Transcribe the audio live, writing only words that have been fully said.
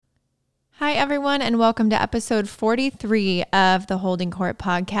Hi, everyone, and welcome to episode 43 of the Holding Court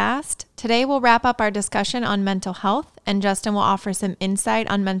podcast. Today, we'll wrap up our discussion on mental health, and Justin will offer some insight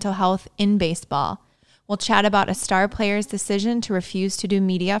on mental health in baseball. We'll chat about a star player's decision to refuse to do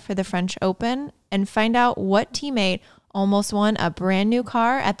media for the French Open and find out what teammate almost won a brand new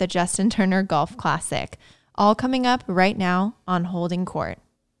car at the Justin Turner Golf Classic. All coming up right now on Holding Court.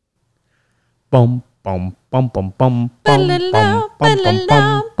 Bum bum bum bum bum bum bum bum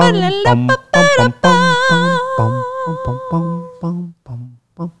bum bum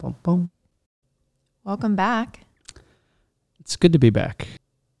bum bum bum. Welcome back. It's good to be back.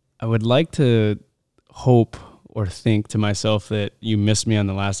 I would like to hope or think to myself that you missed me on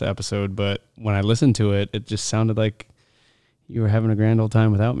the last episode, but when I listened to it, it just sounded like you were having a grand old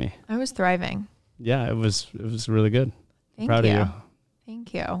time without me. I was thriving. Yeah, it was really good. Proud of you.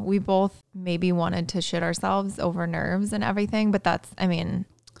 Thank you. We both maybe wanted to shit ourselves over nerves and everything, but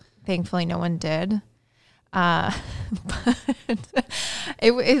thankfully no one did. But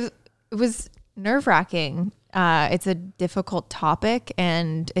it was nerve-wracking. It's a difficult topic,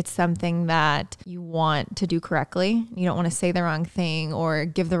 and it's something that you want to do correctly. You don't want to say the wrong thing or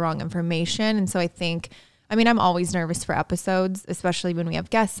give the wrong information. And so I'm always nervous for episodes, especially when we have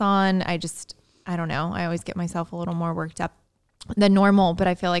guests on. I don't know. I always get myself a little more worked up than normal, but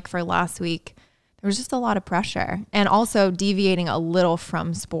I feel like for last week, there was just a lot of pressure, and also deviating a little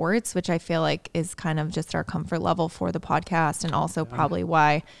from sports, which I feel like is kind of just our comfort level for the podcast, and also probably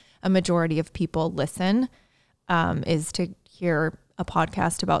why a majority of people listen, is to hear a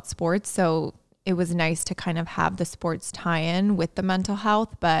podcast about sports. So it was nice to kind of have the sports tie-in with the mental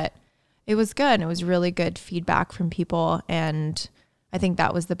health, but it was good. It was really good feedback from people, and I think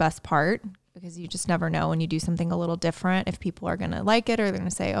that was the best part, because you just never know when you do something a little different if people are going to like it, or they're going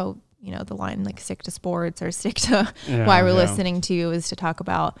to say, oh, the line like stick to sports, or stick to why we're listening to you is to talk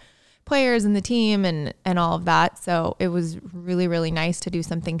about players and the team and all of that. So it was really, really nice to do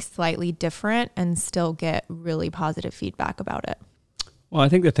something slightly different and still get really positive feedback about it. Well, I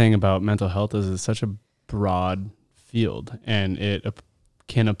think the thing about mental health is it's such a broad field, and it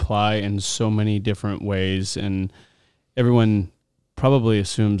can apply in so many different ways, and everyone probably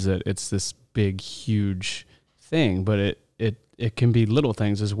assumes that it's this big, huge thing, but it can be little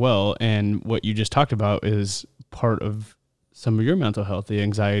things as well. And what you just talked about is part of some of your mental health, the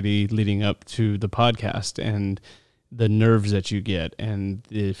anxiety leading up to the podcast, and the nerves that you get, and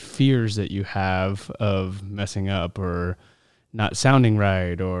the fears that you have of messing up or not sounding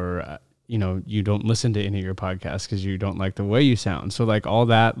right, or you don't listen to any of your podcasts because you don't like the way you sound. So like all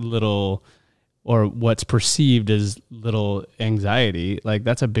that little, or what's perceived as little anxiety, like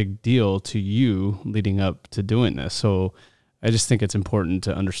that's a big deal to you leading up to doing this. So I just think it's important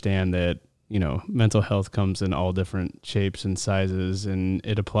to understand that, mental health comes in all different shapes and sizes, and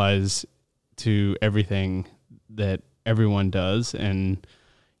it applies to everything that everyone does. And,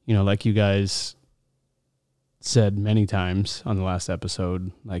 like you guys said many times on the last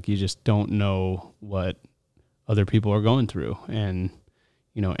episode, like you just don't know what other people are going through. And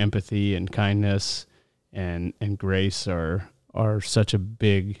empathy and kindness and grace are such a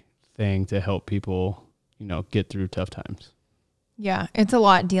big thing to help people, get through tough times. Yeah, it's a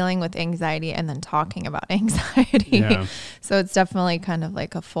lot dealing with anxiety and then talking about anxiety. Yeah. So it's definitely kind of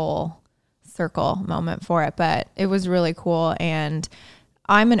like a full circle moment for it, but it was really cool. And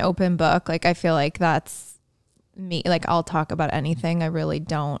I'm an open book. Like, I feel like that's me. Like, I'll talk about anything. I really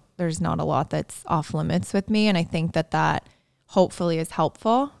don't. There's not a lot that's off limits with me. And I think that hopefully is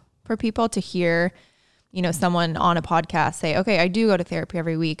helpful for people to hear, someone on a podcast say, okay, I do go to therapy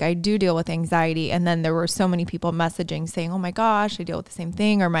every week. I do deal with anxiety. And then there were so many people messaging saying, oh my gosh, I deal with the same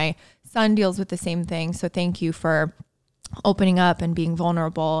thing, or my son deals with the same thing. So thank you for opening up and being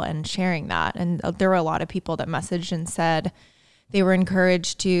vulnerable and sharing that. And there were a lot of people that messaged and said they were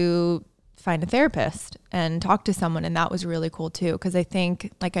encouraged to find a therapist and talk to someone. And that was really cool too. Cause I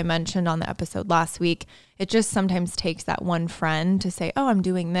think, like I mentioned on the episode last week, it just sometimes takes that one friend to say, oh, I'm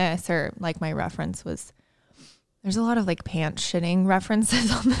doing this. Or like my reference was, there's a lot of like pants shitting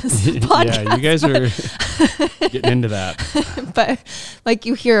references on this podcast. Yeah, you guys are getting into that. But like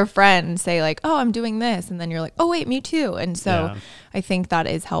you hear a friend say like, oh, I'm doing this. And then you're like, oh wait, me too. And so I think that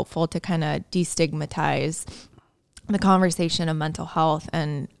is helpful to kind of destigmatize the conversation of mental health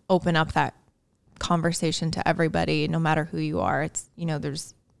and open up that conversation to everybody, no matter who you are. It's,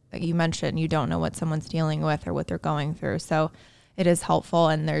 there's, like you mentioned, you don't know what someone's dealing with or what they're going through. So it is helpful.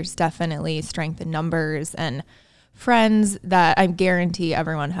 And there's definitely strength in numbers and friends that I guarantee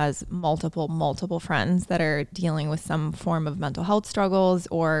everyone has multiple friends that are dealing with some form of mental health struggles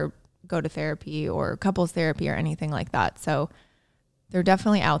or go to therapy or couples therapy or anything like that. So they're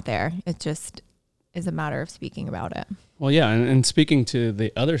definitely out there. It just is a matter of speaking about it. Well, yeah. And speaking to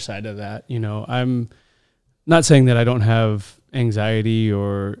the other side of that, I'm not saying that I don't have anxiety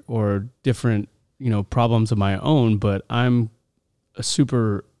or different, problems of my own, but I'm a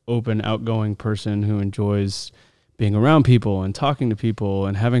super open, outgoing person who enjoys being around people and talking to people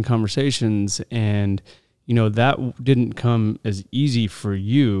and having conversations. And, that didn't come as easy for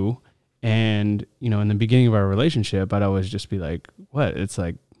you. And, in the beginning of our relationship, I'd always just be like, what? It's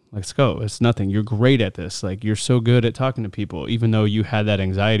like, let's go. It's nothing. You're great at this. Like, you're so good at talking to people, even though you had that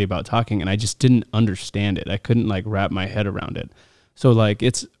anxiety about talking. And I just didn't understand it. I couldn't wrap my head around it. So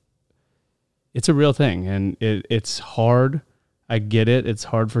it's a real thing, and it's hard. I get it. It's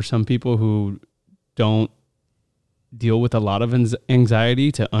hard for some people who don't deal with a lot of anxiety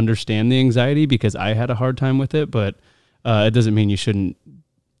to understand the anxiety, because I had a hard time with it, but it doesn't mean you shouldn't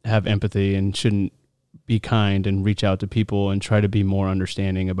have empathy and shouldn't be kind and reach out to people and try to be more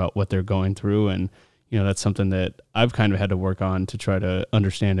understanding about what they're going through. And, that's something that I've kind of had to work on to try to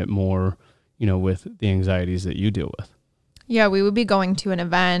understand it more, with the anxieties that you deal with. Yeah, we would be going to an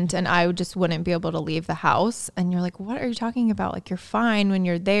event and I just wouldn't be able to leave the house. And you're like, what are you talking about? Like, you're fine when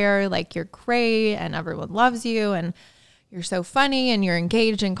you're there. Like, you're great and everyone loves you and you're so funny and you're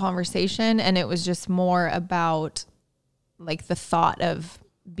engaged in conversation. And it was just more about the thought of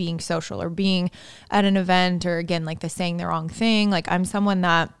being social or being at an event, or again, the saying the wrong thing. I'm someone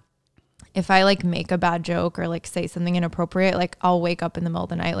that if I make a bad joke or say something inappropriate, I'll wake up in the middle of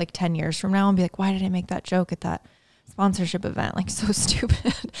the night 10 years from now and be like, why did I make that joke at that sponsorship event? So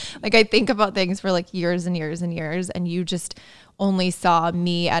stupid. I think about things for years and years and years, and you just only saw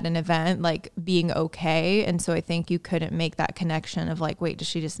me at an event being okay. And so I think you couldn't make that connection of wait, does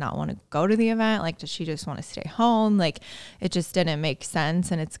she just not want to go to the event? Does she just want to stay home? It just didn't make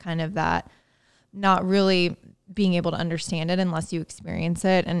sense. And it's kind of that not really being able to understand it unless you experience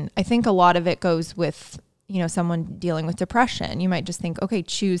it. And I think a lot of it goes with someone dealing with depression. You might just think, okay,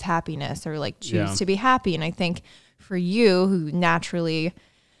 choose happiness, or choose to be happy. And I think for you, who naturally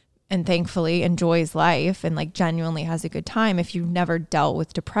and thankfully enjoys life and genuinely has a good time, if you've never dealt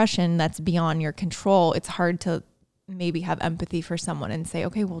with depression that's beyond your control, it's hard to maybe have empathy for someone and say,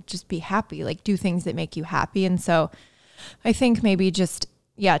 okay, well, just be happy, do things that make you happy. And so I think maybe just,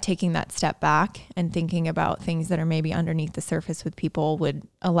 taking that step back and thinking about things that are maybe underneath the surface with people would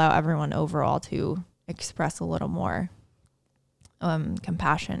allow everyone overall to express a little more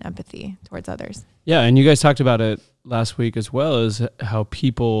compassion, empathy towards others. Yeah. And you guys talked about it last week as well, as how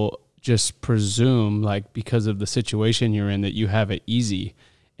people just presume because of the situation you're in that you have it easy.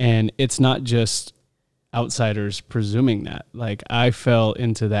 And it's not just outsiders presuming that. I fell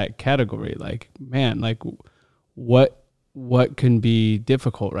into that category. Man, what can be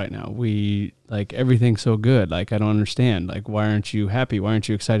difficult right now? We everything's so good. I don't understand. Why aren't you happy? Why aren't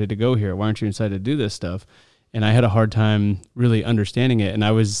you excited to go here? Why aren't you excited to do this stuff? And I had a hard time really understanding it. And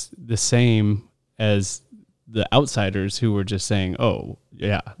I was the same as the outsiders who were just saying, oh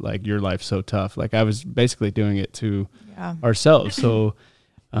yeah, your life's so tough. I was basically doing it to ourselves. So,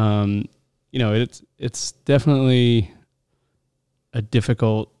 it's definitely a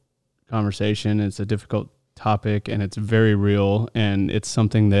difficult conversation. It's a difficult topic, and it's very real. And it's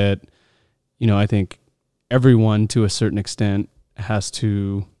something that, I think everyone to a certain extent has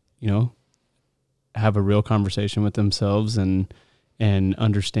to, have a real conversation with themselves and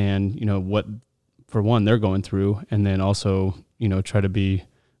understand, what, for one, they're going through, and then also, try to be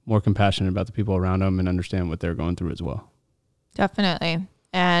more compassionate about the people around them and understand what they're going through as well. Definitely.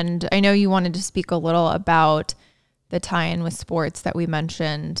 And I know you wanted to speak a little about the tie-in with sports that we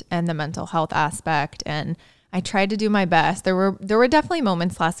mentioned and the mental health aspect. And I tried to do my best. There were definitely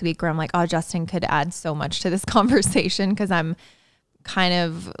moments last week where I'm like, oh, Justin could add so much to this conversation, because I'm kind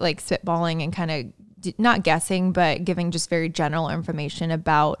of spitballing and kind of not guessing, but giving just very general information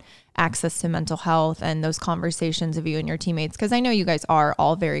about access to mental health and those conversations of you and your teammates. Because I know you guys are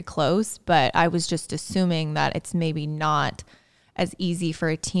all very close, but I was just assuming that it's maybe not as easy for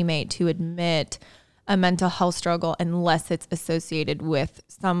a teammate to admit a mental health struggle unless it's associated with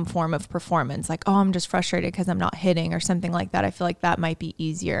some form of performance. Oh, I'm just frustrated because I'm not hitting or something like that. I feel like that might be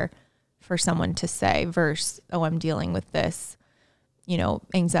easier for someone to say versus, oh, I'm dealing with this,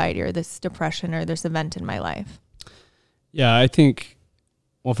 anxiety or this depression or this event in my life. Yeah, I think,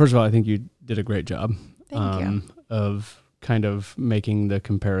 well, first of all, I think you did a great job of kind of making the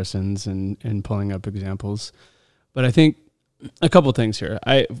comparisons and pulling up examples. But I think a couple things here.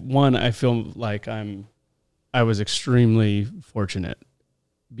 I feel like I was extremely fortunate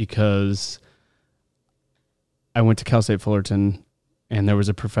because I went to Cal State Fullerton, and there was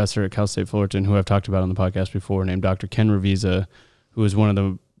a professor at Cal State Fullerton who I've talked about on the podcast before named Dr. Ken Revisa, who is one of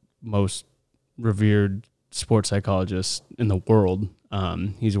the most revered sports psychologists in the world.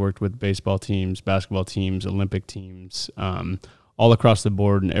 He's worked with baseball teams, basketball teams, Olympic teams, all across the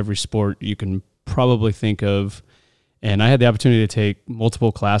board in every sport you can probably think of. And I had the opportunity to take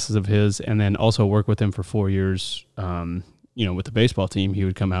multiple classes of his and then also work with him for 4 years. With the baseball team, he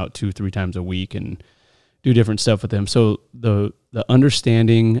would come out 2-3 times a week and do different stuff with them. So the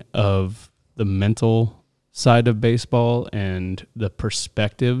understanding of the mental side of baseball and the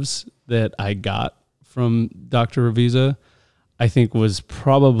perspectives that I got from Dr. Ravizza, I think was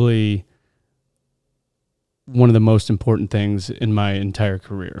probably one of the most important things in my entire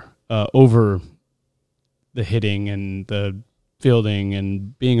career, over the hitting and the fielding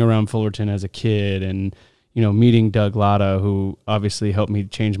and being around Fullerton as a kid and, meeting Doug Latta, who obviously helped me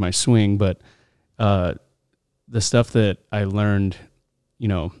change my swing. But the stuff that I learned,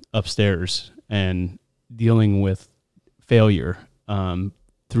 upstairs and dealing with failure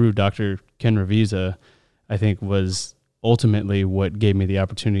through Dr. Ken Ravizza, I think was ultimately what gave me the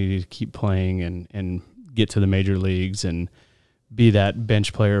opportunity to keep playing and get to the major leagues and be that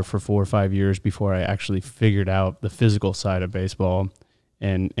bench player for 4 or 5 years before I actually figured out the physical side of baseball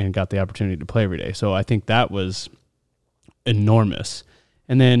and got the opportunity to play every day. So I think that was enormous.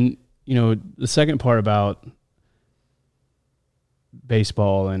 And then, the second part about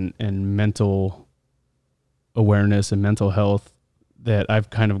baseball and mental awareness and mental health that I've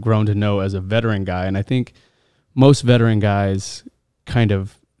kind of grown to know as a veteran guy. And I think most veteran guys kind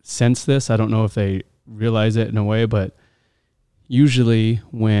of sense this. I don't know if they realize it in a way, but usually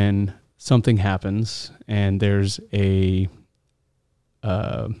when something happens and there's a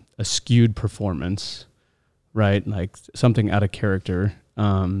skewed performance, right? Like something out of character,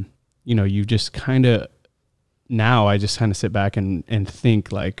 you just kind of, now I just kind of sit back and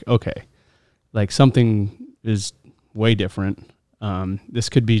think like, okay, like something is way different. This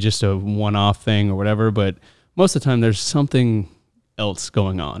could be just a one-off thing or whatever, but most of the time there's something else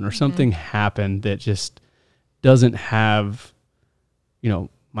going on or something happened that just doesn't have,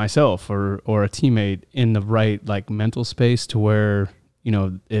 myself or a teammate in the right like mental space to where,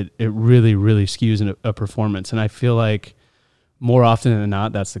 it really, really skews a performance. And I feel like more often than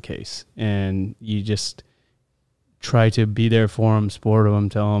not, that's the case. And you just try to be there for them, support them,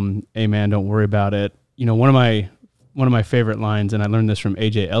 tell them, hey man, don't worry about it. One of my favorite lines, and I learned this from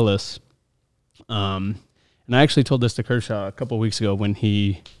AJ Ellis. And I actually told this to Kershaw a couple of weeks ago when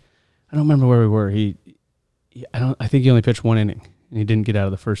I don't remember where we were. I think he only pitched 1 inning and he didn't get out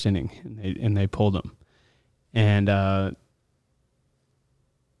of the first inning and they pulled him. And,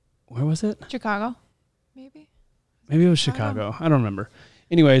 where was it? Chicago, maybe it was Chicago. I don't remember.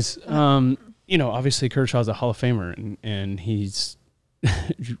 Anyways, obviously Kershaw's a Hall of Famer and he's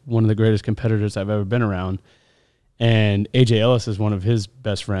one of the greatest competitors I've ever been around. And AJ Ellis is one of his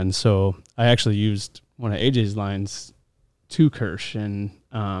best friends. So I actually used one of AJ's lines to Kersh. And,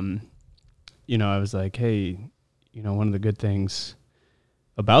 I was like, hey, one of the good things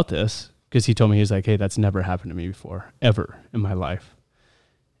about this, because he told me, he's like, hey, that's never happened to me before, ever in my life.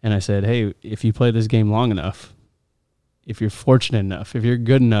 And I said, hey, if you play this game long enough, if you're fortunate enough, if you're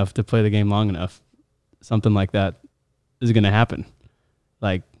good enough to play the game long enough, something like that is going to happen.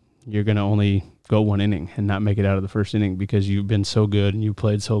 Like, you're going to only go 1 inning and not make it out of the first inning because you've been so good and you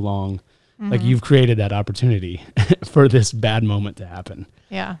played so long. Like, you've created that opportunity for this bad moment to happen.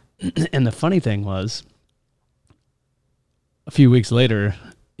 Yeah. And the funny thing was, a few weeks later,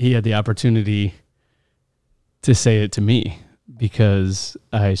 he had the opportunity to say it to me because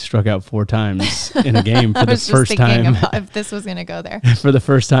I struck out 4 times in a game for the first time. If this was going to go there. For the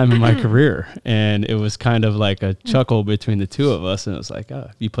first time in my career. And it was kind of like a chuckle between the two of us. And it was like, oh,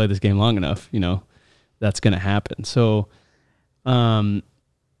 if you play this game long enough, that's going to happen. So,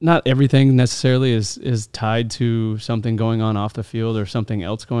 not everything necessarily is tied to something going on off the field or something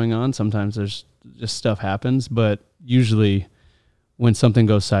else going on. Sometimes there's just stuff happens, but usually when something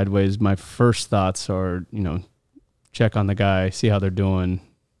goes sideways, my first thoughts are, check on the guy, see how they're doing,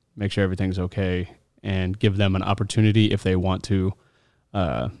 make sure everything's okay, and give them an opportunity if they want to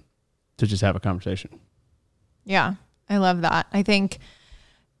just have a conversation. Yeah, I love that. I think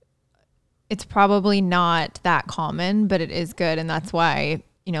it's probably not that common, but it is good. And that's why,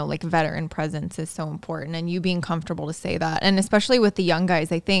 like veteran presence is so important and you being comfortable to say that. And especially with the young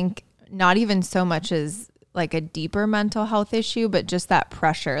guys, I think not even so much as like a deeper mental health issue, but just that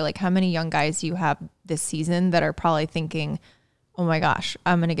pressure. Like how many young guys you have this season that are probably thinking, oh my gosh,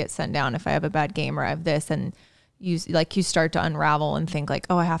 I'm going to get sent down if I have a bad game or I have this. And you start to unravel and think like,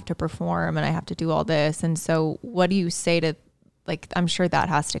 oh, I have to perform and I have to do all this. And so what do you say to, like, I'm sure that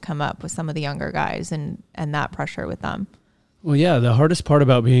has to come up with some of the younger guys and that pressure with them. Well, yeah, the hardest part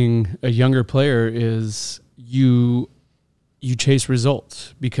about being a younger player is you chase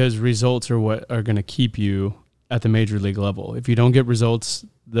results, because results are what are going to keep you at the major league level. If you don't get results,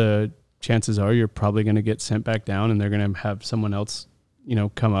 the chances are you're probably going to get sent back down, and they're going to have someone else,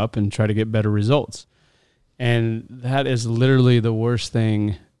 come up and try to get better results. And that is literally the worst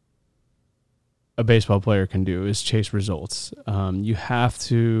thing a baseball player can do, is chase results. You have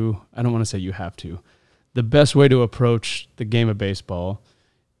to, I don't want to say you have to. The best way to approach the game of baseball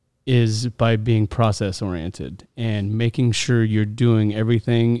is by being process oriented and making sure you're doing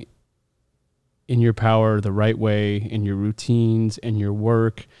everything in your power the right way, in your routines and your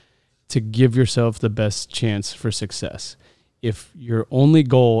work, to give yourself the best chance for success. If your only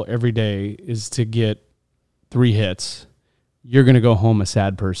goal every day is to get 3 hits, you're going to go home a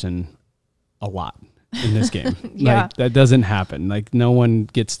sad person a lot in this game. Yeah. Like, that doesn't happen. Like, no one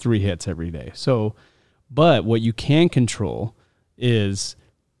gets 3 hits every day. So, but what you can control is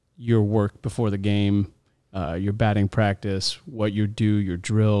your work before the game, your batting practice, what you do, your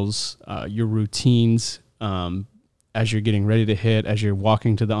drills, your routines, as you're getting ready to hit, as you're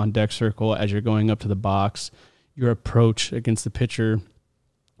walking to the on-deck circle, as you're going up to the box, your approach against the pitcher,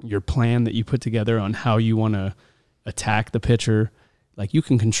 your plan that you put together on how you want to attack the pitcher. Like, you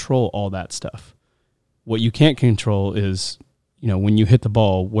can control all that stuff. What you can't control is, when you hit the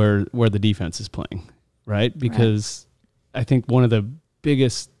ball, where the defense is playing, right? Because I think one of the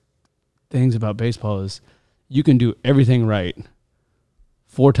biggest things about baseball is you can do everything right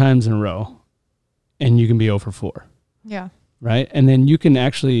 4 times in a row and you can be 0 for 4. Yeah. Right? And then you can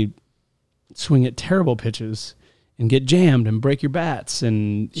actually swing at terrible pitches and get jammed and break your bats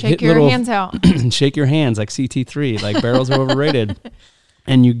and shake your hands out. Shake your hands like CT3, like barrels are overrated.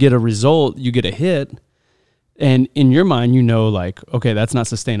 And you get a result, you get a hit, and in your mind, like, okay, that's not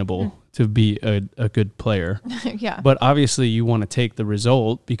sustainable to be a good player. Yeah. But obviously you want to take the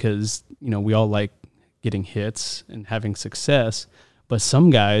result because, we all like getting hits and having success. But some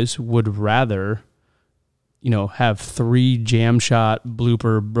guys would rather, have 3 jam shot,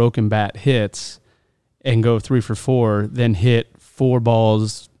 blooper, broken bat hits and go 3 for 4 than hit 4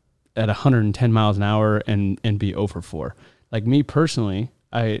 balls at 110 miles an hour and be 0 for 4. Like, me personally,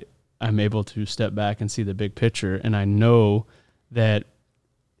 I'm able to step back and see the big picture, and I know that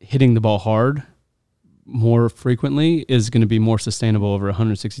hitting the ball hard more frequently is going to be more sustainable over a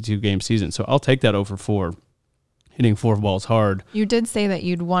 162 game season. So I'll take that 0 for 4, hitting 4 balls hard. You did say that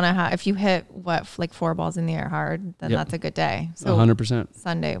you'd want to have, if you hit 4 balls in the air hard, then that's a good day. So 100%.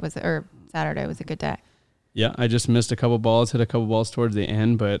 Saturday was a good day. Yeah, I just missed a couple balls, hit a couple balls towards the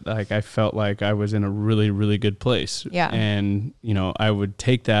end, but like, I felt like I was in a really, really good place. Yeah. And, I would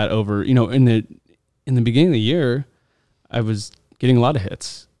take that over, in the beginning of the year, I was getting a lot of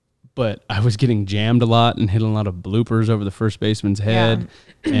hits, but I was getting jammed a lot and hitting a lot of bloopers over the first baseman's head.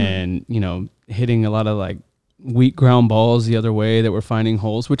 Yeah. And, hitting a lot of like weak ground balls the other way that were finding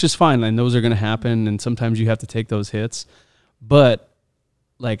holes, which is fine. And those are going to happen. And sometimes you have to take those hits, but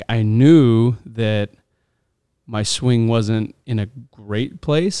like, I knew that my swing wasn't in a great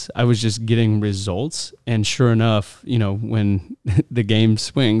place. I was just getting results. And sure enough, when the game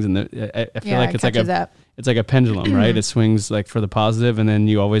swings and I feel like it's like a pendulum, right? It swings like for the positive, and then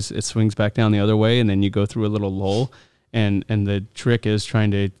it swings back down the other way, and then you go through a little lull. And the trick is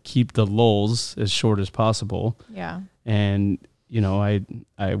trying to keep the lulls as short as possible. Yeah. And,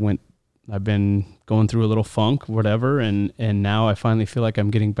 I've been going through a little funk, whatever, and now I finally feel like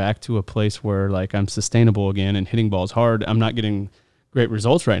I'm getting back to a place where like I'm sustainable again and hitting balls hard. I'm not getting great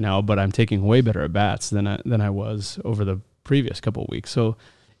results right now, but I'm taking way better at bats than I was over the previous couple of weeks. So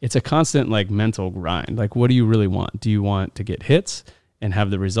it's a constant like mental grind. Like, what do you really want? Do you want to get hits and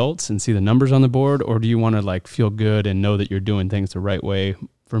have the results and see the numbers on the board, or do you want to like feel good and know that you're doing things the right way?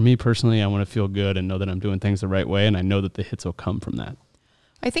 For me personally, I want to feel good and know that I'm doing things the right way, and I know that the hits will come from that.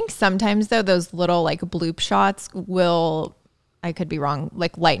 I think sometimes though, those little like bloop shots will, I could be wrong,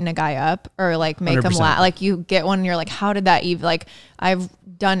 like lighten a guy up or like make 100%. Him laugh. Like, you get one and you're like, how did that even, like, I've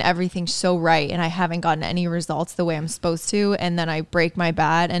done everything so right and I haven't gotten any results the way I'm supposed to. And then I break my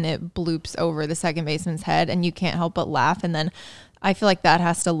bat and it bloops over the second baseman's head and you can't help but laugh. And then I feel like that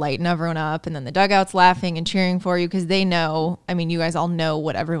has to lighten everyone up. And then the dugout's laughing and cheering for you because they know, I mean, you guys all know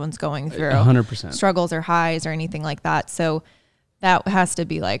what everyone's going through. 100%. Struggles or highs or anything like that. So that has to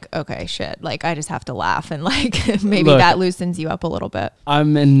be like, okay, shit. Like, I just have to laugh and like maybe that loosens you up a little bit.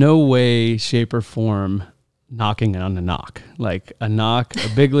 I'm in no way, shape, or form knocking on a knock. Like, a knock, a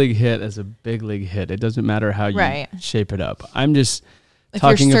big league hit is a big league hit. It doesn't matter how you shape it up. I'm just If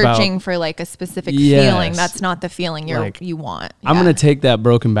you're talking searching about, for like a specific Yes. feeling, that's not the feeling you want. I'm Yeah. going to take that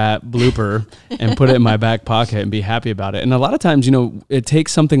broken bat blooper and put it in my back pocket and be happy about it. And a lot of times, it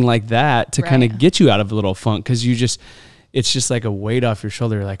takes something like that to kind of Right. get you out of a little funk, because it's just like a weight off your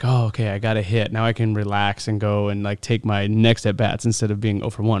shoulder. You're like, oh, okay, I got a hit. Now I can relax and go and like take my next at bats instead of being 0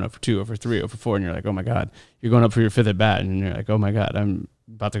 for 1, 0 for 2, 0 for 3, 0 for 4. And you're like, oh my God, you're going up for your 5th at bat. And you're like, oh my God, I'm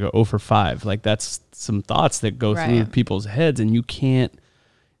about to go 0 for 5. Like, that's some thoughts that go through Right. people's heads, and you can't,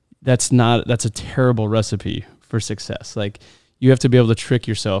 that's a terrible recipe for success. Like, you have to be able to trick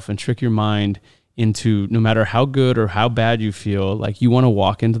yourself and trick your mind into, no matter how good or how bad you feel, like you want to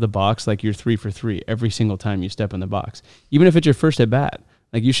walk into the box like you're 3 for 3 every single time you step in the box. Even if it's your first at bat,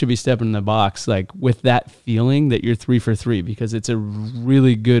 like you should be stepping in the box like with that feeling that you're 3 for 3, because it's a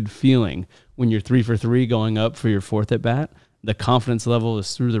really good feeling when you're 3 for 3 going up for your 4th at bat. The confidence level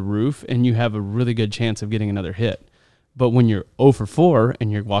is through the roof and you have a really good chance of getting another hit. But when you're 0 for 4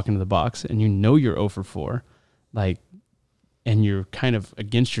 and you're walking to the box and you're 0 for 4, like, and you're kind of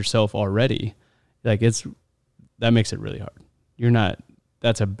against yourself already, like that makes it really hard.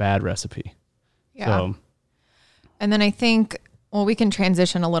 That's a bad recipe. Yeah. So, And then I think, well, we can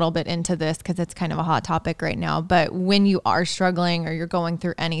transition a little bit into this because it's kind of a hot topic right now. But when you are struggling or you're going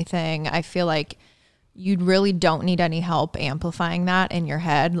through anything, I feel like you really don't need any help amplifying that in your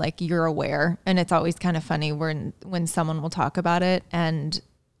head. Like, you're aware. And it's always kind of funny when someone will talk about it. And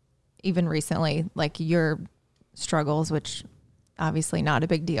even recently, like your struggles, which obviously not a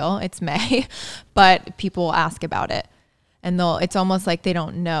big deal. It's May, but people will ask about it. And it's almost like they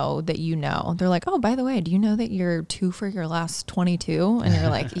don't know that you know. They're like, oh, by the way, do you know that you're 2 for your last 22? And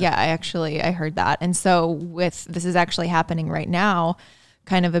you're like, yeah, I heard that. And so this is actually happening right now,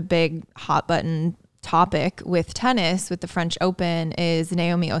 kind of a big hot button topic with tennis, with the French Open, is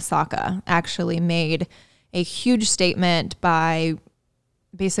Naomi Osaka actually made a huge statement by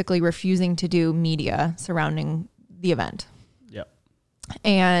basically refusing to do media surrounding the event. yep.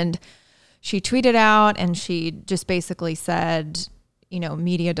 And she tweeted out and she just basically said,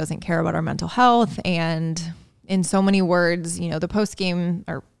 media doesn't care about our mental health. And in so many words, the post game,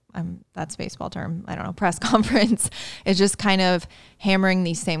 or that's a baseball term, I don't know, press conference is just kind of hammering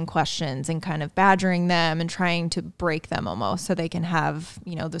these same questions and kind of badgering them and trying to break them almost, so they can have,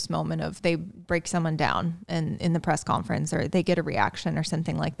 this moment of they break someone down in the press conference, or they get a reaction or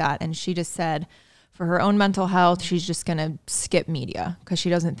something like that. And she just said, for her own mental health, she's just going to skip media because she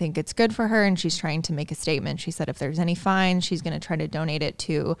doesn't think it's good for her. And she's trying to make a statement. She said if there's any fine, she's going to try to donate it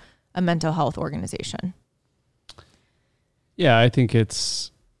to a mental health organization. Yeah, I think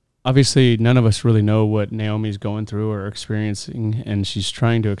it's obviously none of us really know what Naomi's going through or experiencing, and she's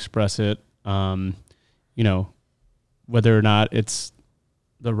trying to express it. Whether or not it's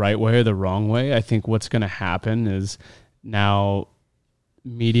the right way or the wrong way, I think what's going to happen is now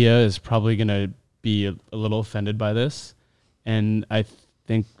media is probably going to be a little offended by this. And I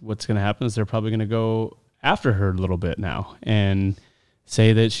think what's going to happen is they're probably going to go after her a little bit now and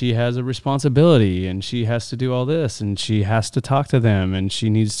say that she has a responsibility and she has to do all this and she has to talk to them and she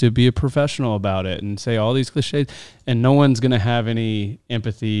needs to be a professional about it and say all these cliches. And no one's going to have any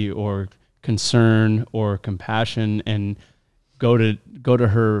empathy or concern or compassion and go to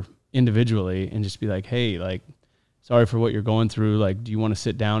her individually and just be like, hey, like, sorry for what you're going through. Like, do you want to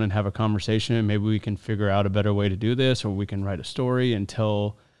sit down and have a conversation and maybe we can figure out a better way to do this, or we can write a story and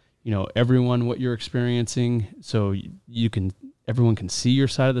tell, everyone what you're experiencing so everyone can see your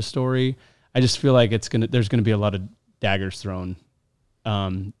side of the story. I just feel like there's going to be a lot of daggers thrown,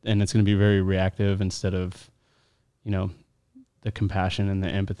 and it's going to be very reactive instead of, the compassion and the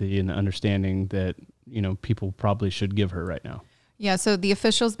empathy and the understanding that, people probably should give her right now. Yeah, so the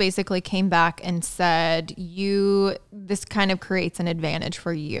officials basically came back and said, this kind of creates an advantage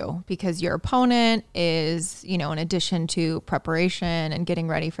for you because your opponent is, in addition to preparation and getting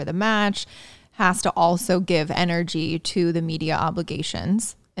ready for the match, has to also give energy to the media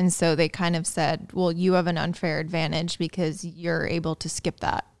obligations. And so they kind of said, well, you have an unfair advantage because you're able to skip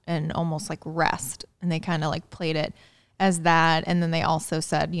that and almost like rest. And they kind of like played it as that. And then they also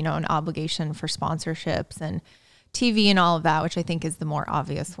said, an obligation for sponsorships and TV and all of that, which I think is the more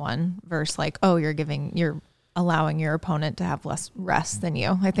obvious one versus like, oh, you're allowing your opponent to have less rest than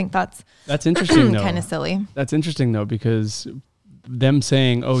you. I think that's interesting though. Kind of silly. That's interesting though, because them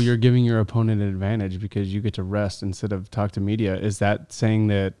saying, oh, you're giving your opponent an advantage because you get to rest instead of talk to media. Is that saying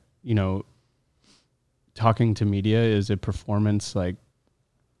that, talking to media is a performance like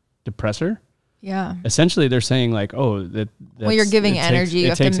depressor? Yeah. Essentially, they're saying like, oh, well, you're giving energy. You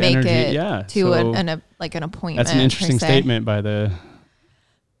have to make it to so an appointment. That's an interesting statement by the.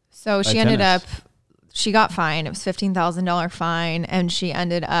 So she ended up she got fined. It was $15,000 fine. And she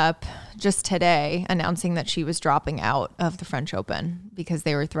ended up just today announcing that she was dropping out of the French Open because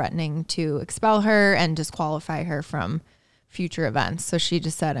they were threatening to expel her and disqualify her from future events. So she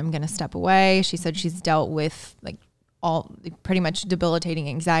just said, I'm going to step away. She said she's dealt with like all pretty much debilitating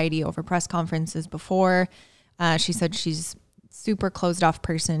anxiety over press conferences before. She said she's super closed off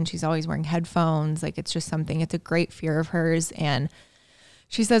person. She's always wearing headphones. Like it's just something, it's a great fear of hers. And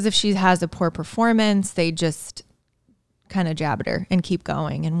she says if she has a poor performance, they just kind of jab at her and keep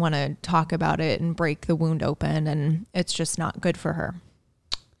going and want to talk about it and break the wound open. And it's just not good for her.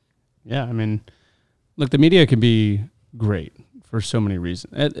 Yeah. I mean, look, the media can be great for so many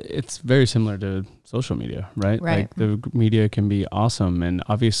reasons. It's very similar to social media, right? Right. Like the media can be awesome. And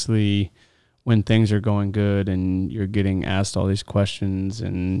obviously when things are going good and you're getting asked all these questions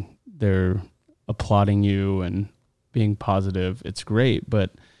and they're applauding you and being positive, it's great,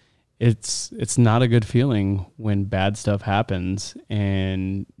 but it's not a good feeling when bad stuff happens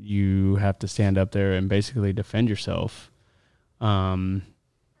and you have to stand up there and basically defend yourself for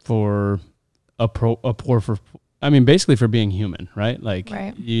basically for being human, right? Like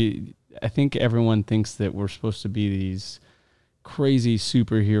right. I think everyone thinks that we're supposed to be these crazy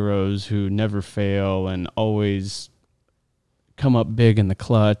superheroes who never fail and always come up big in the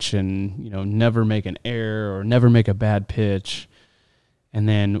clutch and, never make an error or never make a bad pitch. And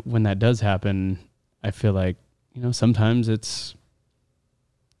then when that does happen, I feel like, sometimes it's,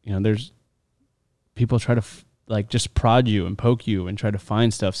 there's people try to just prod you and poke you and try to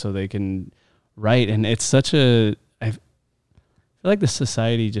find stuff so they can write. And it's I feel like the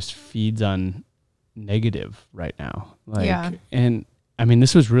society just feeds on negative right now. And I mean,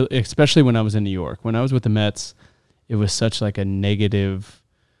 this was really, especially when I was in New York, when I was with the Mets, it was such like a negative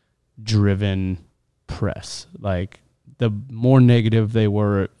driven press. Like the more negative they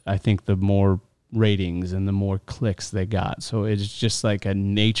were, I think the more ratings and the more clicks they got. So it's just like a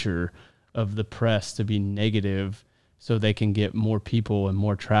nature of the press to be negative so they can get more people and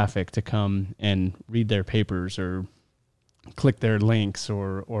more traffic to come and read their papers or click their links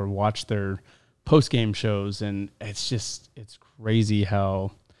or watch their post-game shows. And it's crazy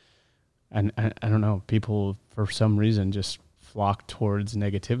how, and I don't know, people for some reason just flock towards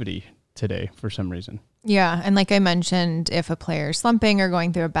negativity today for some reason. Yeah. And like I mentioned, if a player's slumping or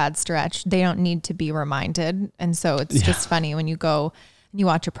going through a bad stretch, they don't need to be reminded. And so it's just funny when you go and you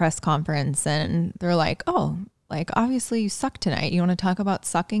watch a press conference and they're like, oh, like obviously you suck tonight. You want to talk about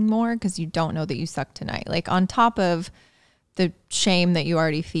sucking more because you don't know that you suck tonight. Like on top of the shame that you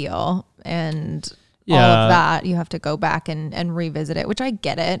already feel and all of that, you have to go back and revisit it, which I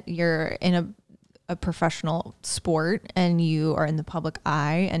get it. You're in a professional sport and you are in the public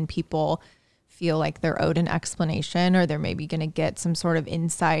eye and people feel like they're owed an explanation or they're maybe going to get some sort of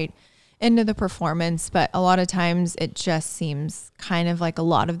insight into the performance. But a lot of times it just seems kind of like a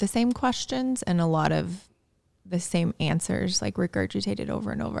lot of the same questions and a lot of the same answers like regurgitated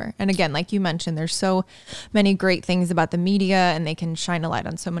over and over. And again, like you mentioned, there's so many great things about the media and they can shine a light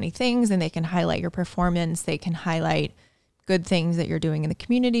on so many things and they can highlight your performance. They can highlight good things that you're doing in the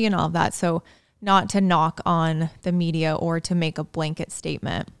community and all of that. So not to knock on the media or to make a blanket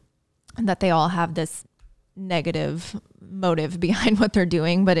statement that they all have this negative motive behind what they're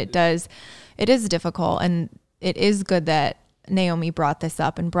doing, but it is difficult. And it is good that Naomi brought this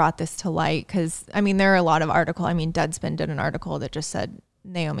up and brought this to light. Cause I mean, there are a lot of articles. I mean, Deadspin did an article that just said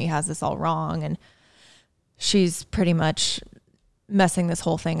Naomi has this all wrong and she's pretty much messing this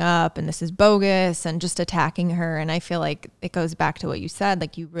whole thing up and this is bogus and just attacking her. And I feel like it goes back to what you said,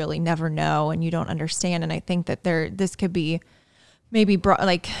 like you really never know and you don't understand. And I think that this could be maybe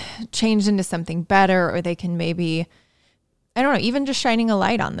changed into something better, or they can maybe, I don't know, even just shining a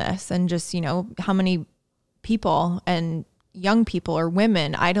light on this and just, how many people and young people or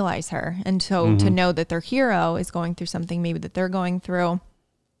women idolize her. And so to know that their hero is going through something maybe that they're going through,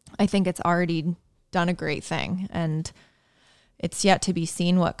 I think it's already done a great thing. And it's yet to be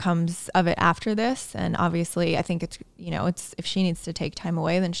seen what comes of it after this. And obviously I think it's if she needs to take time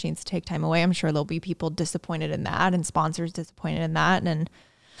away, then she needs to take time away. I'm sure there'll be people disappointed in that and sponsors disappointed in that. And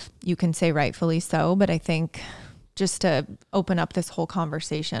you can say rightfully so, but I think just to open up this whole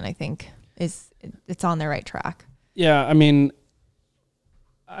conversation, I think it's on the right track. Yeah. I mean,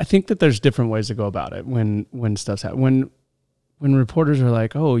 I think that there's different ways to go about it when stuff's happening. When reporters are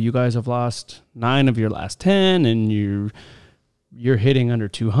like, oh, you guys have lost 9 of your last 10 and you're hitting under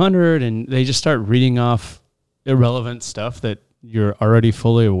 200, and they just start reading off irrelevant stuff that you're already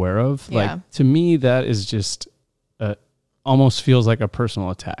fully aware of. Yeah. Like, to me, that is just almost feels like a personal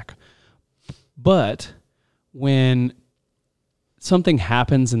attack. But when something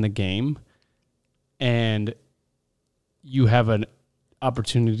happens in the game and you have an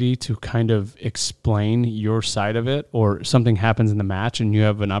opportunity to kind of explain your side of it, or something happens in the match and you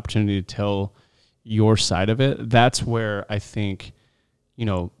have an opportunity to tell your side of it, that's where I think,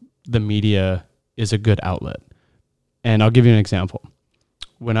 the media is a good outlet. And I'll give you an example.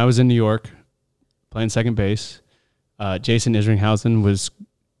 When I was in New York playing second base, Jason Isringhausen was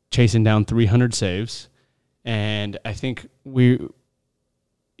chasing down 300 saves, and I think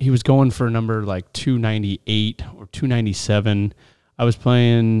he was going for a number like 298 or 297. I was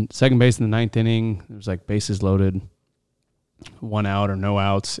playing second base in the ninth inning. It was like bases loaded, 1 out or no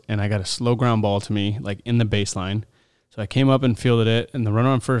outs, and I got a slow ground ball to me, like in the baseline. So I came up and fielded it, and the runner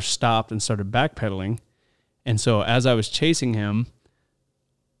on first stopped and started backpedaling. And so as I was chasing him,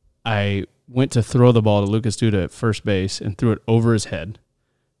 I went to throw the ball to Lucas Duda at first base and threw it over his head.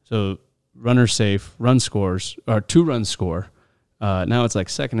 So runner safe, run scores, or 2 runs score. Now it's like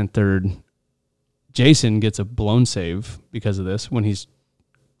second and third. Jason gets a blown save because of this when he's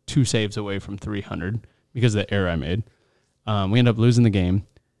 2 saves away from 300 because of the error I made. We end up losing the game.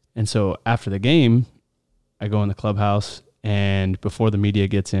 And so after the game, I go in the clubhouse, and before the media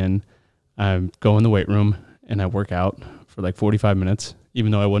gets in, I go in the weight room and I work out for like 45 minutes,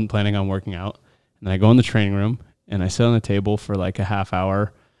 even though I wasn't planning on working out. And then I go in the training room and I sit on the table for like a half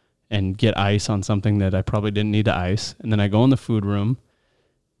hour and get ice on something that I probably didn't need to ice. And then I go in the food room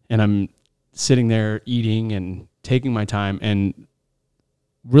and I'm sitting there eating and taking my time. And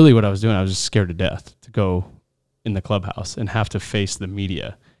really what I was doing, I was just scared to death to go in the clubhouse and have to face the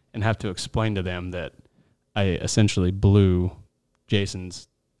media and have to explain to them that I essentially blew Jason's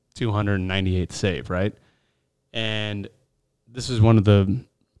 298th save, right? And this is one of the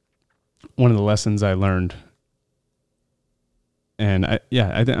lessons I learned. And I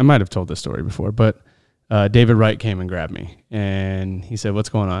might have told this story before, but David Wright came and grabbed me and he said, "What's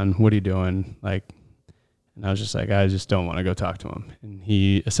going on? What are you doing?" And I was just like, I just don't want to go talk to him. And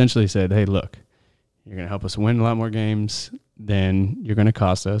he essentially said, "Hey, look, you're going to help us win a lot more games than you're going to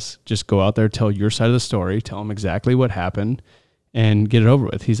cost us. Just go out there, tell your side of the story, tell them exactly what happened, and get it over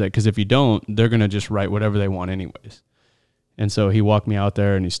with." He's like, "Because if you don't, they're going to just write whatever they want anyways." And so he walked me out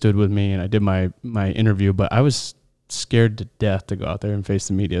there and he stood with me and I did my interview, but I was scared to death to go out there and face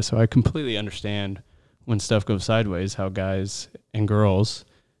the media. So I completely understand when stuff goes sideways, how guys and girls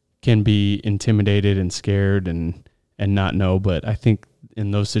can be intimidated and scared and not know. But I think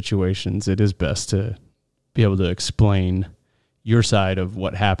in those situations, it is best to be able to explain your side of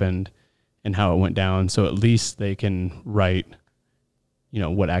what happened and how it went down. So at least they can write,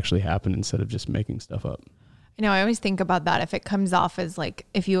 what actually happened instead of just making stuff up. I always think about that. If it comes off as like,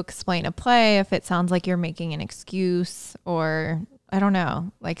 if you explain a play, if it sounds like you're making an excuse, or I don't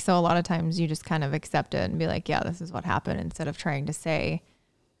know, so a lot of times you just kind of accept it and be like, yeah, this is what happened, instead of trying to say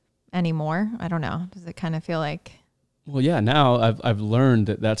any more. I don't know. Does it kind of feel like? Well, yeah, now I've learned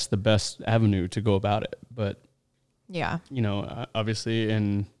that that's the best avenue to go about it. But yeah, obviously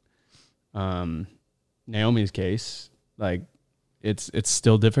in Naomi's case, it's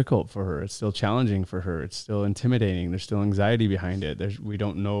still difficult for her. It's still challenging for her. It's still intimidating. There's still anxiety behind it. We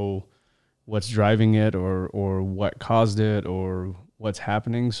don't know what's driving it or what caused it or what's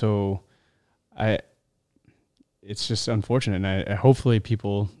happening. So it's just unfortunate. And I hopefully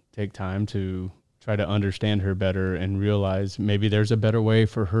people take time to try to understand her better and realize maybe there's a better way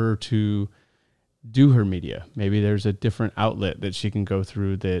for her to do her media. Maybe there's a different outlet that she can go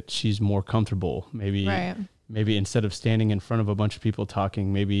through that she's more comfortable. Maybe instead of standing in front of a bunch of people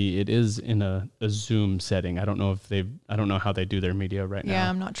talking, maybe it is in a Zoom setting. I don't know how they do their media right now. Yeah,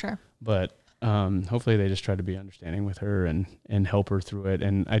 I'm not sure. But hopefully they just try to be understanding with her and help her through it.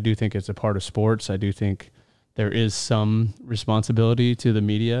 And I do think it's a part of sports. I do think there is some responsibility to the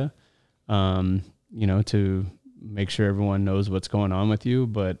media, to make sure everyone knows what's going on with you.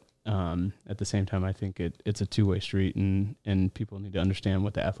 But at the same time, I think it's a two-way street, and people need to understand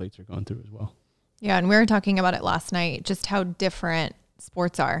what the athletes are going through as well. Yeah, and we were talking about it last night, just how different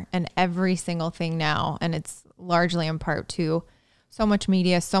sports are and every single thing now. And it's largely in part to so much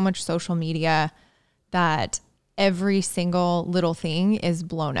media, so much social media, that every single little thing is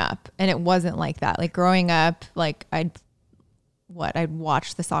blown up. And it wasn't like that. Growing up, I'd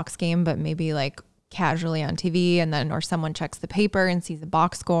watch the Sox game, but maybe casually on TV, and then, or someone checks the paper and sees a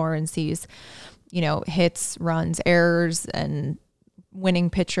box score and sees, hits, runs, errors, and winning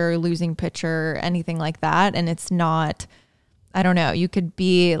pitcher, losing pitcher, anything like that. And it's not, I don't know, you could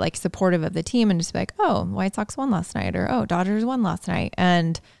be supportive of the team and just be like, oh, White Sox won last night, or oh, Dodgers won last night.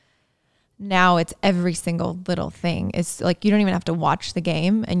 And now it's every single little thing. It's like you don't even have to watch the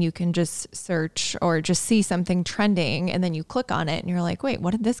game, and you can just search or just see something trending, and then you click on it and you're like, wait, what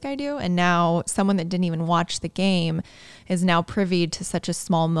did this guy do? And now someone that didn't even watch the game is now privy to such a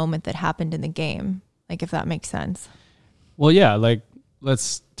small moment that happened in the game. Like, if that makes sense. Well, yeah, like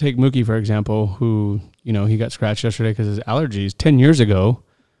let's take Mookie, for example, who, he got scratched yesterday because of his allergies 10 years ago.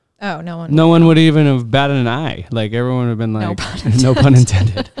 Oh, no one would even have batted an eye. Like, everyone would have been like, no pun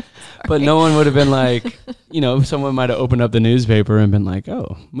intended. But no one would have been like, someone might have opened up the newspaper and been like,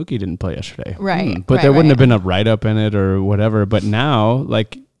 oh, Mookie didn't play yesterday. Right. But there wouldn't have been a write-up in it or whatever. But now,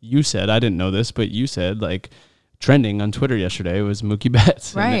 like you said, I didn't know this, but you said, like, trending on Twitter yesterday was Mookie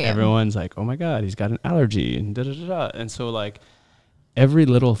Betts. Right. And everyone's like, oh, my God, he's got an allergy and da-da-da-da. And so, like, every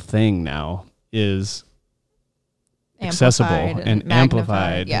little thing now is accessible and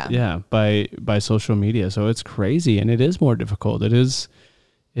amplified by social media. So it's crazy, and it is more difficult. It is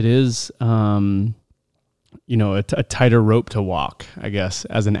a tighter rope to walk, I guess,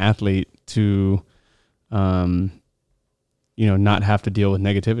 as an athlete to not have to deal with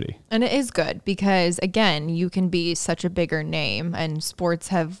negativity. And it is good because, again, you can be such a bigger name, and sports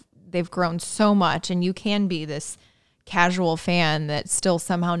they've grown so much, and you can be this casual fan that still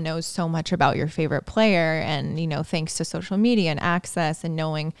somehow knows so much about your favorite player, and thanks to social media and access and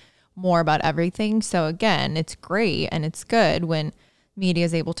knowing more about everything. So again, it's great and it's good when media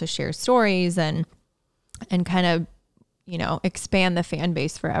is able to share stories and kind of expand the fan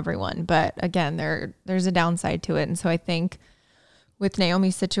base for everyone. But again, there's a downside to it. And so I think with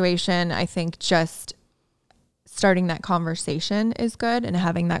Naomi's situation, I think just starting that conversation is good, and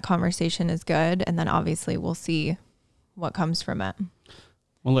having that conversation is good, and then obviously we'll see what comes from it.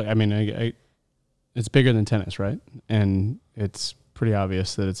 Well, look, I mean, it's bigger than tennis, right? And it's pretty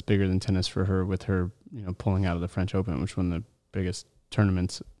obvious that it's bigger than tennis for her, with her, pulling out of the French Open, which is one of the biggest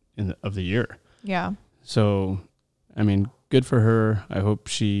tournaments of the year. Yeah. So, I mean, good for her. I hope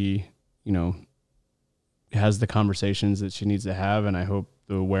she, has the conversations that she needs to have, and I hope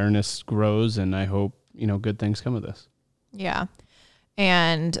the awareness grows, and I hope, good things come of this. Yeah.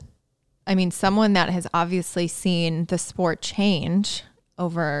 And I mean, someone that has obviously seen the sport change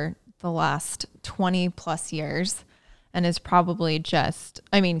over the last 20 plus years, and is probably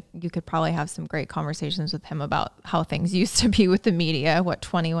you could probably have some great conversations with him about how things used to be with the media,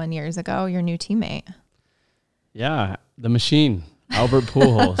 21 years ago, your new teammate. Yeah. The machine, Albert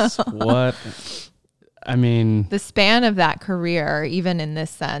Pujols. What? I mean, the span of that career, even in this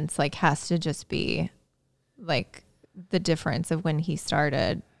sense, like, has to just be like the difference of when he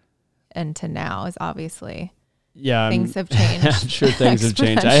started and to now is obviously things have changed. I'm sure things have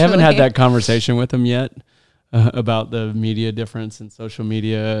changed. I haven't had that conversation with him yet about the media difference in social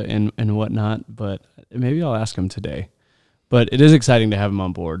media and whatnot, but maybe I'll ask him today. But it is exciting to have him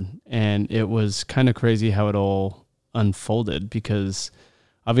on board, and it was kind of crazy how it all unfolded, because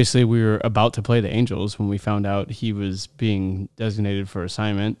obviously we were about to play the Angels when we found out he was being designated for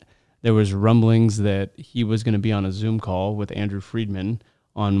assignment. There was rumblings that he was going to be on a Zoom call with Andrew Friedman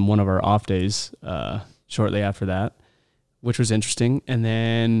on one of our off days shortly after that, which was interesting. And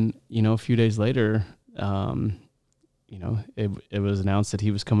then, a few days later, it was announced that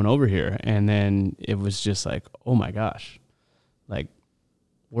he was coming over here. And then it was just like, oh my gosh, like,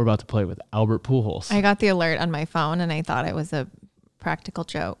 we're about to play with Albert Pujols. I got the alert on my phone and I thought it was a practical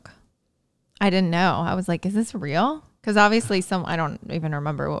joke. I didn't know. I was like, is this real? Because obviously I don't even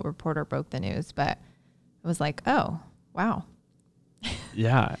remember what reporter broke the news, but it was like, oh, wow.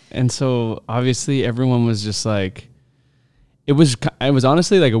 Yeah. And so obviously everyone was just like, it was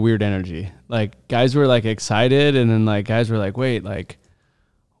honestly like a weird energy. Like, guys were like excited, and then like guys were like, wait, like,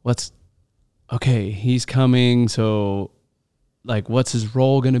 he's coming. So like, what's his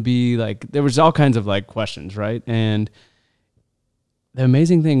role going to be? Like, there was all kinds of like questions. Right. And the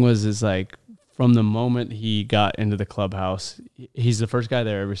amazing thing is like, from the moment he got into the clubhouse, he's the first guy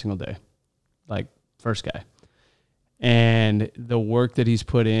there every single day, like first guy. And the work that he's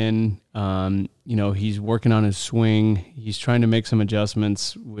put in, he's working on his swing. He's trying to make some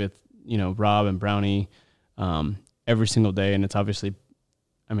adjustments with, Rob and Brownie every single day. And it's obviously,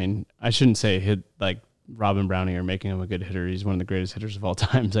 I mean, I shouldn't say like Rob and Brownie are making him a good hitter. He's one of the greatest hitters of all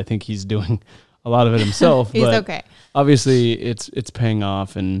times. I think he's doing a lot of it himself. He's but okay. Obviously, it's paying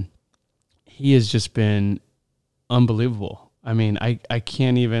off, and he has just been unbelievable. I mean, I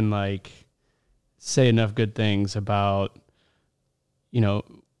can't even like say enough good things about,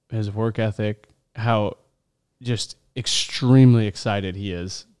 his work ethic, how just extremely excited he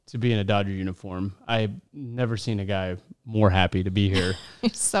is to be in a Dodger uniform. I've never seen a guy more happy to be here.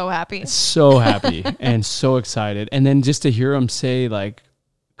 He's so happy. So happy and so excited. And then just to hear him say like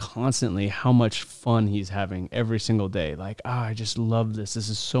constantly how much fun he's having every single day. Like, I just love this. This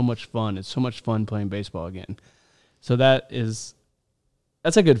is so much fun. It's so much fun playing baseball again. So that's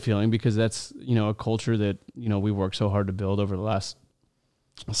a good feeling, because that's, a culture that, we worked so hard to build over the last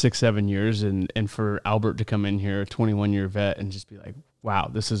 6-7 years. And for Albert to come in here, a 21-year vet, and just be like, wow,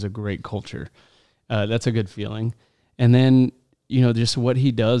 this is a great culture. That's a good feeling. And then, just what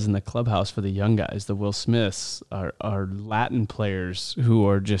he does in the clubhouse for the young guys, the Will Smiths, are Latin players who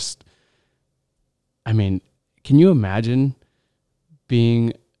are just, can you imagine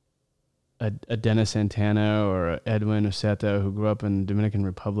being a Dennis Santana or a Edwin Uceta who grew up in the Dominican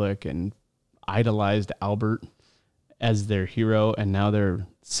Republic and idolized Albert as their hero, and now they're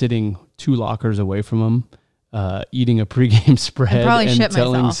sitting 2 lockers away from him, eating a pregame spread and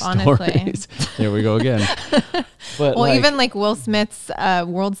telling stories. Honestly. There we go again. But even like Will Smith's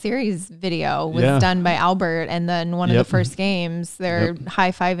World Series video was done by Albert, and then one of the first games, they're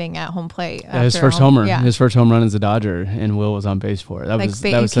high-fiving at home plate. His first homer. Yeah. His first home run is a Dodger, and Will was on base for it. That was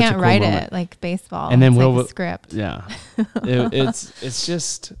you such can't a cool write moment. it like baseball. And then Will like a script. Yeah. It's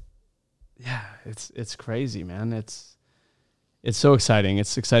just, it's crazy, man. It's so exciting.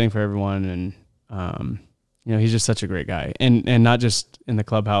 It's exciting for everyone, and he's just such a great guy, and not just in the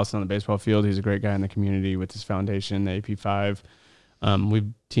clubhouse and on the baseball field. He's a great guy in the community with his foundation, the AP5.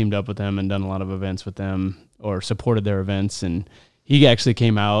 We've teamed up with them and done a lot of events with them, or supported their events. And he actually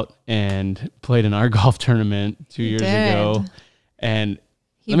came out and played in our golf tournament 2 years ago. And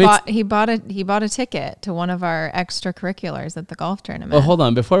he bought a ticket to one of our extracurriculars at the golf tournament. Well, hold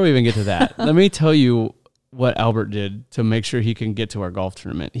on, before we even get to that, let me tell you what Albert did to make sure he can get to our golf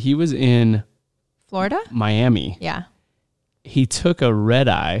tournament. He was in Florida? Miami. Yeah. He took a red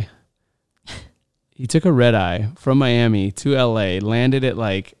eye. From Miami to LA, landed at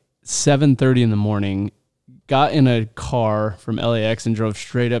like 7:30 in the morning, got in a car from LAX and drove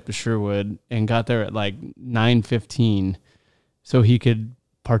straight up to Sherwood, and got there at like 9:15 so he could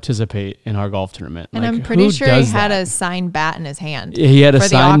participate in our golf tournament. And I'm pretty sure he had a signed bat in his hand. He had a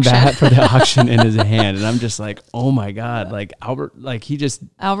signed bat for the auction in his hand. And I'm just like, oh my God, like Albert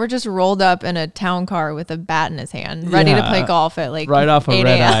just rolled up in a town car with a bat in his hand, ready to play golf at like right off a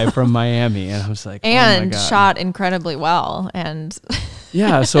red eye from Miami. And I was like, and oh my God. Shot incredibly well. And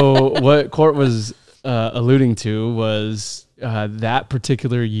yeah. So what Court was alluding to was that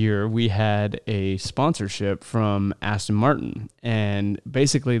particular year we had a sponsorship from Aston Martin, and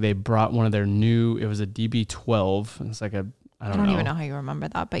basically they brought one of their new, it was a DB12. It's like I don't even know how you remember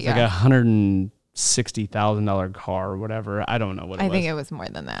that, but like $160,000 car or whatever. I don't know what it was. I think it was more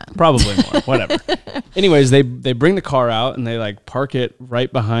than that. Probably more, whatever. Anyways, they bring the car out and they like park it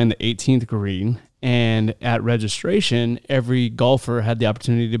right behind the 18th green. And at registration, every golfer had the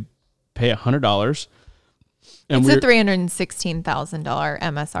opportunity to pay $100. And it's a $316,000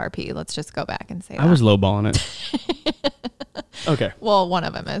 MSRP. Let's just go back and say that. I was lowballing it. Okay. Well, one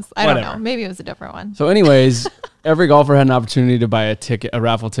of them is. I don't know. Maybe it was a different one. So anyways, every golfer had an opportunity to buy a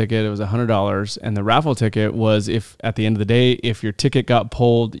raffle ticket. It was $100. And the raffle ticket was, if at the end of the day, if your ticket got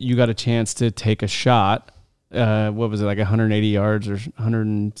pulled, you got a chance to take a shot. What was it, like 180 yards or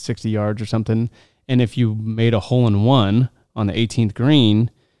 160 yards or something. And if you made a hole in one on the 18th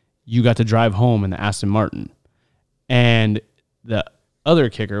green, you got to drive home in the Aston Martin. And the other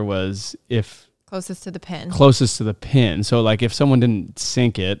kicker was if closest to the pin. So like if someone didn't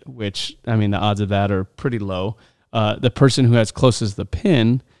sink it, which the odds of that are pretty low, the person who has closest to the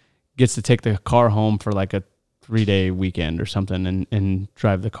pin gets to take the car home for like a 3-day weekend or something and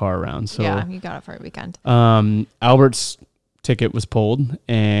drive the car around. So yeah, you got it for a weekend. Albert's ticket was pulled,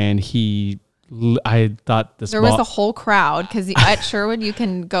 and I thought there was a whole crowd, because at Sherwood you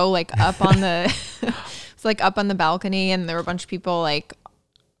can go like up on the it's like up on the balcony, and there were a bunch of people like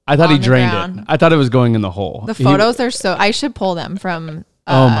I thought he drained it. I thought it was going in the hole. The photos are I should pull them from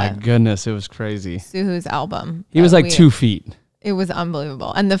oh my goodness, it was crazy. Suhu's album. He was like 2 feet. It was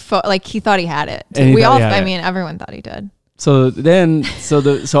unbelievable. And he thought he had it. Everyone thought he did.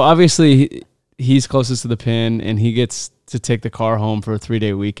 So obviously he's closest to the pin, and he gets to take the car home for a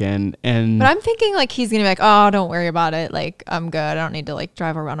 3-day weekend. But I'm thinking like he's gonna be like, oh, don't worry about it. Like, I'm good. I don't need to like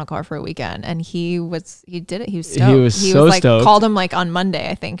drive a rental car for a weekend. And he did it. He was stoked. He was stoked. Called him like on Monday,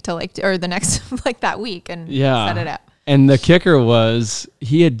 I think, or the next like that week, and set it up. And the kicker was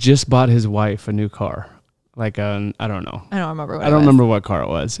he had just bought his wife a new car. Like I don't know. I don't remember what car it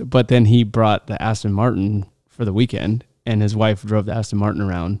was. But then he brought the Aston Martin for the weekend, and his wife drove the Aston Martin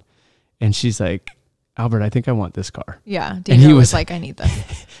around, and she's like, Albert, I think I want this car. Yeah. Daniel he was was like, I need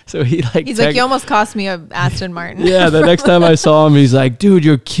this. So he like, He's like, you almost cost me a Aston Martin. yeah. The next time I saw him, he's like, dude,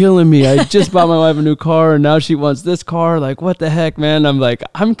 you're killing me. I just bought my wife a new car and now she wants this car. Like, what the heck, man? I'm like,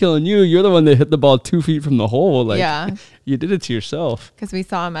 I'm killing you. You're the one that hit the ball 2 feet from the hole. Like, yeah. You did it to yourself. Because we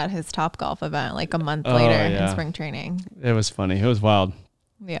saw him at his Topgolf event like a month later in spring training. It was funny. It was wild.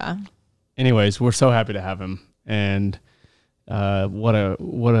 Yeah. Anyways, we're so happy to have him. And what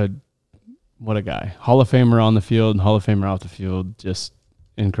a guy. Hall of Famer on the field and Hall of Famer off the field. Just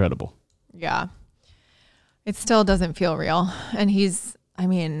incredible. Yeah. It still doesn't feel real.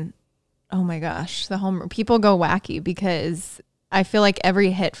 And oh my gosh, people go wacky because I feel like every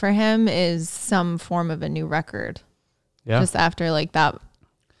hit for him is some form of a new record. Yeah. Just after like that,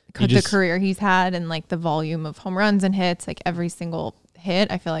 the career he's had and like the volume of home runs and hits, like every single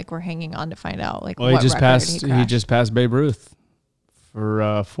hit, I feel like we're hanging on to find out like what record he just passed Babe Ruth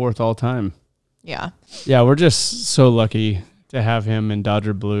for fourth all time. Yeah. Yeah, we're just so lucky to have him in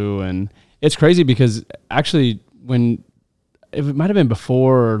Dodger blue. And it's crazy because actually it might have been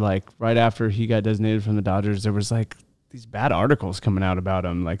before or like right after he got designated from the Dodgers, there was like these bad articles coming out about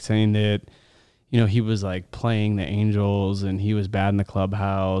him, like saying that, he was like playing the Angels and he was bad in the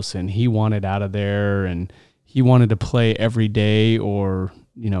clubhouse and he wanted out of there and he wanted to play every day or,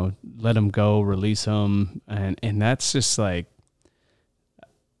 let him go, release him. And that's just like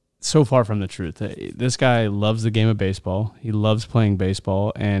so far from the truth. This guy loves the game of baseball. He loves playing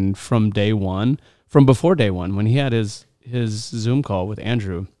baseball. And from before day one, when he had his Zoom call with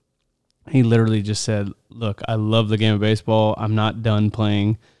Andrew, he literally just said, look, I love the game of baseball. I'm not done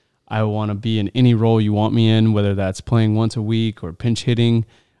playing. I want to be in any role you want me in, whether that's playing once a week or pinch hitting.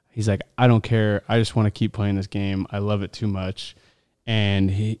 He's like, I don't care. I just want to keep playing this game. I love it too much. And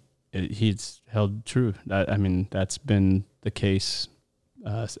he's held true. That's been the case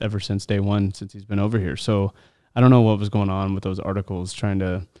ever since day one, since he's been over here. So I don't know what was going on with those articles trying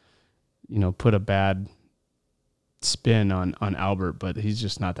to, put a bad spin on Albert, but he's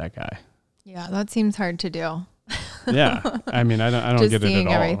just not that guy. Yeah, that seems hard to do. Yeah. I don't just get it at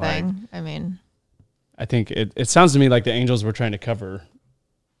all. Everything. Like, I think it sounds to me like the Angels were trying to cover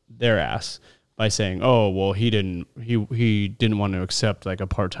their ass by saying, oh, well, he didn't want to accept like a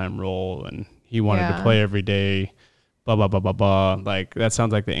part-time role and he wanted to play every day, blah, blah, blah, blah, blah. Like that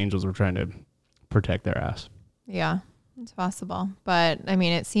sounds like the Angels were trying to protect their ass. Yeah, it's possible. But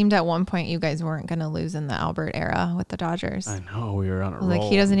it seemed at one point you guys weren't going to lose in the Albert era with the Dodgers. I know, we were on a roll. Like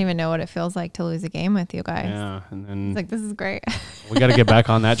he doesn't even know what it feels like to lose a game with you guys. Yeah. And then he's like, this is great. We got to get back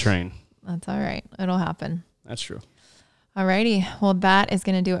on that train. That's all right. It'll happen. That's true. Alrighty. Well, that is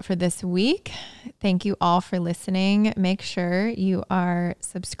going to do it for this week. Thank you all for listening. Make sure you are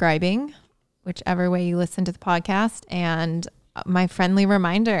subscribing, whichever way you listen to the podcast. And my friendly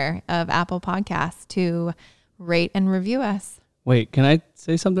reminder of Apple Podcasts to rate and review us. Wait, can I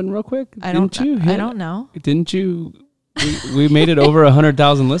say something real quick? I don't know. Didn't you? We made it over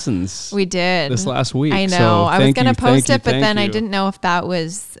 100,000 listens. We did this last week. I know. So I was going to post it, but then I didn't know if that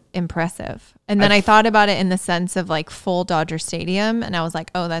was impressive. And then I thought about it in the sense of like full Dodger Stadium. And I was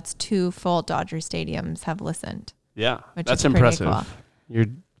like, oh, that's 2 full Dodger Stadiums have listened. Yeah. That's impressive. Cool. You're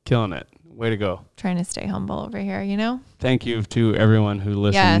killing it. Way to go. Trying to stay humble over here, Thank you to everyone who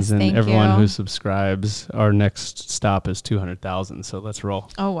listens and everyone who subscribes. Our next stop is 200,000. So let's roll.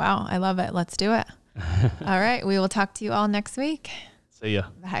 Oh, wow. I love it. Let's do it. All right. We will talk to you all next week. See ya.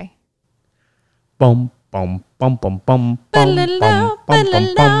 Bye. Bum, bum, bum, bum, bum, bum, bum, bum,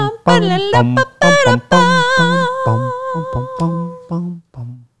 bum, bum, bum, bum, bum, bum, bum, bum, bum, bum, bum.